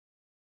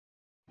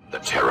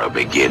terror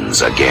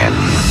begins again.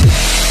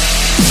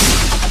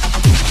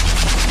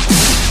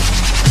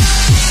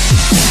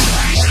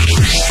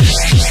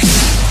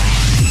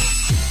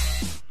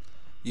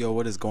 Yo,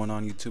 what is going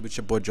on YouTube? It's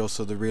your boy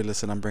Joseph the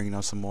Realist, and I'm bringing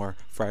out some more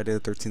Friday the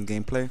 13th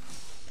gameplay.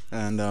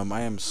 And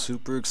I am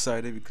super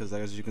excited because,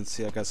 as you can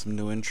see, I got some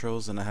new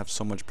intros and I have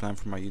so much planned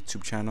for my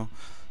YouTube channel.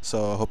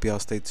 So I hope y'all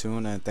stay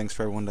tuned, and thanks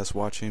for everyone that's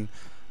watching.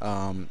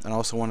 And I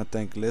also want to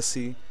thank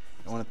Lissy.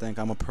 I want to thank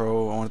I'm a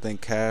Pro. I want to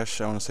thank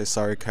kkash. I want to say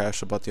sorry,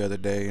 kkash, about the other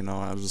day. You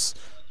know,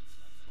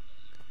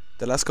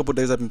 the last couple of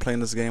days I've been playing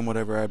this game.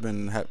 Whatever,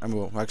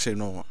 well, actually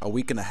no, a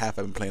week and a half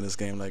I've been playing this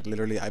game. Like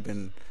literally, I've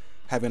been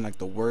having like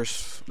the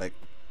worst luck.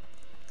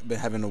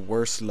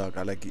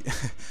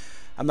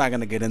 I'm not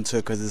gonna get into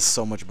it because it's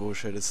so much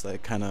bullshit. It's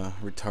like kind of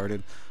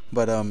retarded.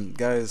 But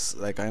guys,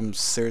 like I'm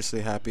seriously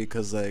happy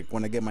because like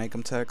when I get my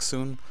income tax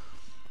soon,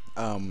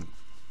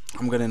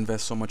 I'm gonna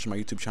invest so much in my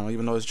YouTube channel.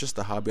 Even though it's just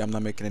a hobby, I'm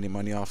not making any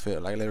money off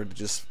it. Like literally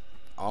just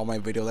all my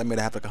videos.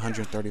 I have like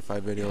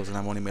 135 videos and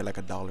I've only made like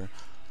 $1.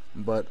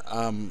 But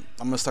I'm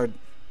gonna start.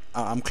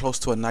 I'm close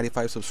to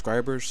 95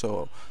 subscribers,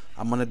 so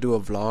I'm gonna do a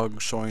vlog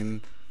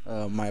showing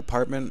my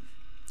apartment,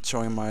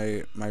 showing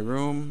my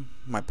room,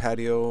 my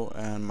patio,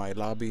 and my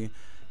lobby,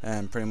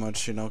 and pretty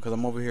much, you know, because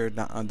I'm over here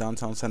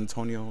downtown San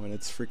Antonio, and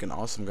it's freaking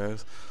awesome,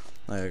 guys.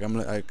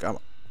 I'm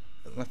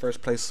my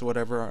first place,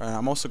 whatever. And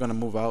I'm also gonna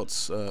move out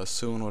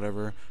soon,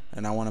 whatever.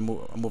 And I want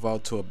to move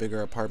out to a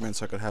bigger apartment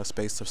so I could have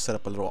space to set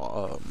up a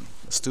little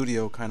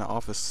studio kind of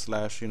office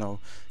slash, you know,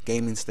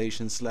 gaming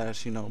station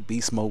slash, you know,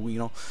 beast mode, you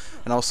know.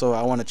 And also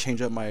I want to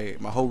change up my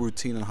whole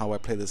routine on how I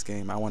play this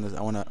game. I want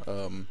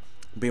to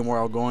be more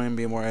outgoing,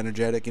 be more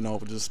energetic, you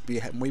know, just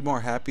be more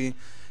happy,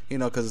 you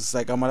know, because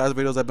like on my last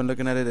videos I've been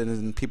looking at it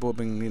and people have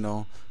been, you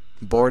know,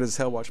 bored as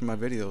hell watching my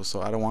videos,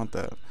 so I don't want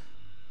that.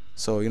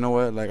 So you know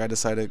what, like I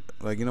decided,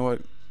 like, you know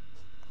what,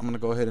 I'm gonna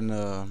go ahead and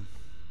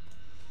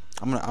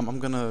I'm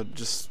gonna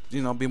just,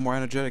 you know, be more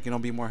energetic, you know,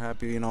 be more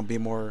happy, you know, be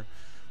more,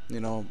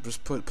 you know,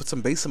 just put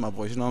some bass in my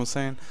voice, you know what I'm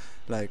saying?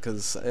 Like,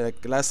 cause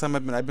like last time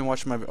I've been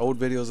watching my old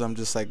videos, I'm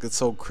just like, it's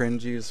so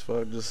cringy as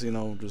fuck, just, you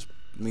know, just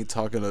me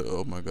talking like,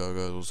 oh my god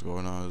guys, what's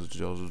going on, it's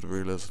Joseph the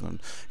Realist. And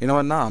you know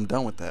what, nah, I'm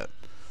done with that.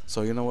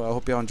 So you know what, I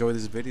hope y'all enjoy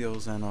these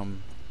videos.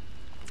 And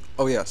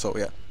oh yeah, so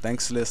yeah,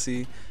 thanks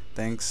Lissy,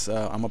 thanks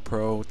I'm a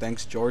Pro,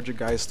 thanks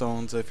Georgia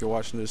Stones. If you're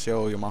watching this,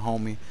 yo, you're my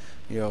homie,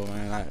 yo,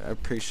 and I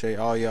appreciate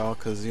all y'all,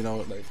 cause you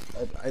know, like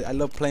I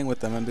love playing with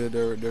them, and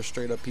they're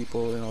straight up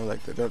people, you know, like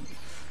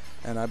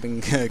and I've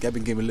been I've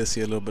been giving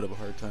Lissy a little bit of a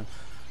hard time,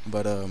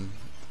 but I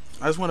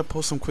just want to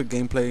post some quick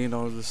gameplay, you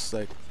know, just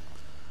like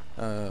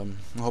I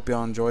hope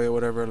y'all enjoy it,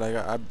 whatever. Like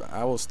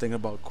I was thinking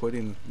about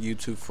quitting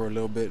YouTube for a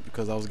little bit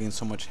because I was getting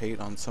so much hate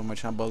on so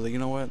much. But I was like, you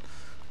know what?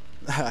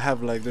 I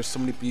have like, there's so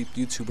many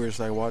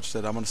YouTubers I watch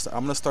that I'm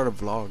gonna start a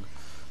vlog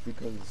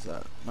because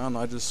I don't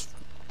know, I just,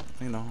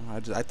 you know,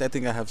 I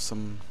think I have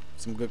some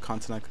good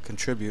content I could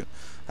contribute.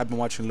 I've been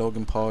watching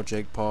Logan Paul,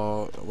 Jake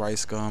Paul,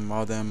 Rice Gum,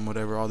 all them,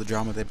 whatever, all the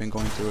drama they've been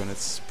going through, and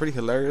it's pretty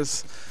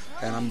hilarious.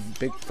 And I'm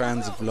big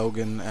fans of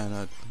Logan,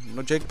 and you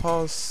know, Jake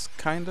Paul's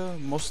kinda,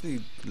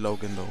 mostly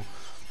Logan though.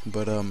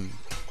 But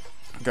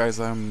guys,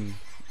 I'm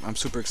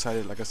super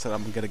excited. Like I said,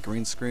 I'm gonna get a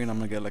green screen. I'm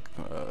gonna get like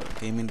a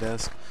gaming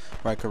desk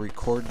where I can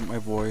record my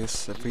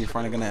voice. If you're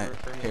finally gonna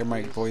hear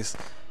my voice,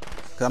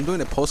 cause I'm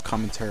doing a post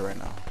commentary right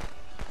now.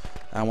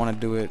 I want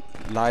to do it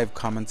live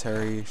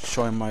commentary,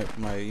 showing my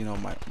you know,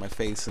 my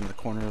face in the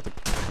corner of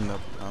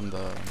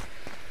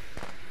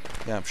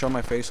yeah, I'm showing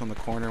my face on the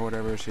corner or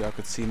whatever, so y'all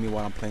could see me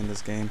while I'm playing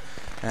this game.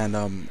 And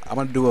I'm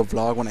gonna do a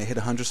vlog when I hit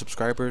 100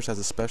 subscribers as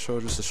a special,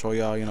 just to show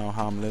y'all, you know,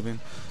 how I'm living.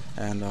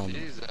 And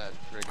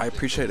I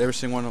appreciate every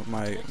single one of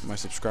my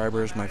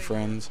subscribers, my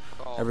friends,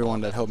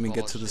 everyone that helped me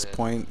get to this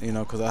point, you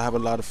know, because I have a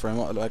lot of friends,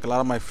 like a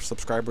lot of my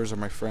subscribers are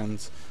my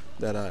friends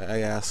that I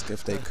ask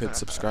if they could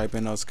subscribe.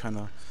 You know, it's kind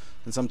of,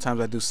 and sometimes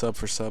I do sub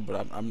for sub,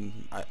 but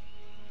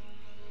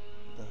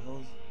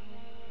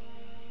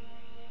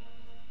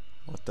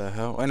what the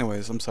hell?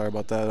 Anyways, I'm sorry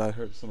about that. I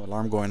heard some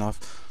alarm going off.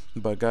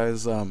 But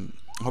guys, I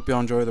hope y'all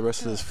enjoy the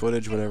rest of this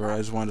footage, whatever. I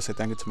just wanted to say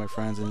thank you to my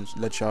friends and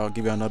let y'all,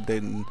 give y'all an update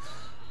and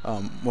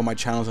what my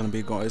channel's gonna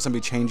be going. It's gonna be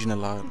changing a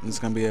lot. It's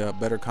gonna be a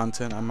better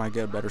content. I might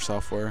get better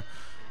software.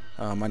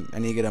 I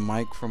need to get a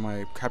mic for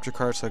my capture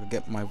card so I can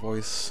get my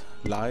voice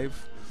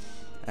live.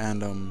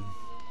 And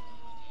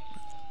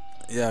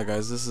yeah,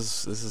 guys, this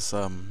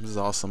is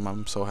awesome.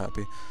 I'm so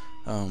happy.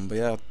 But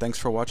yeah, thanks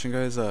for watching,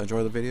 guys.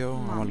 Enjoy the video.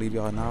 I'm gonna leave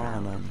y'all now,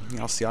 and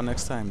I'll see y'all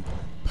next time.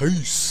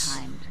 Peace.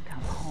 Time to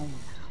come home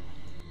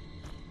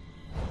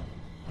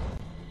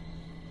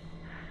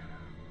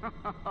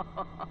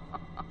now.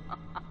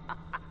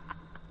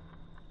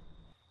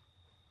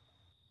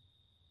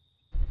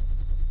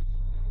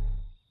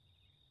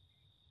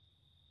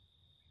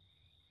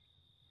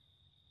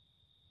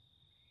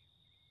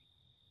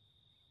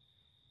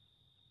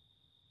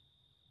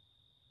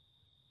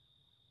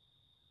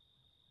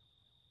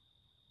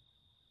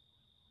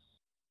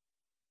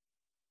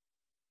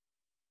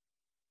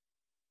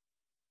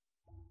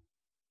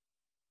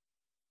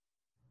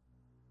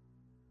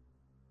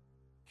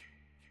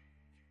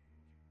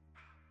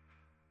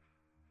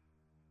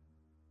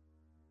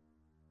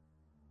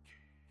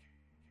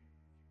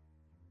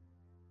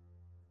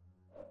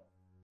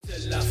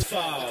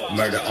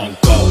 Murder on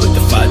call with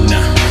the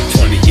 5-9.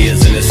 20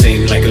 years and it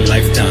seemed like a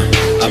lifetime.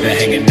 I've been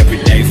hanging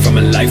every day from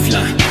a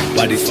lifeline.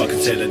 Why these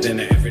fuckers tell it then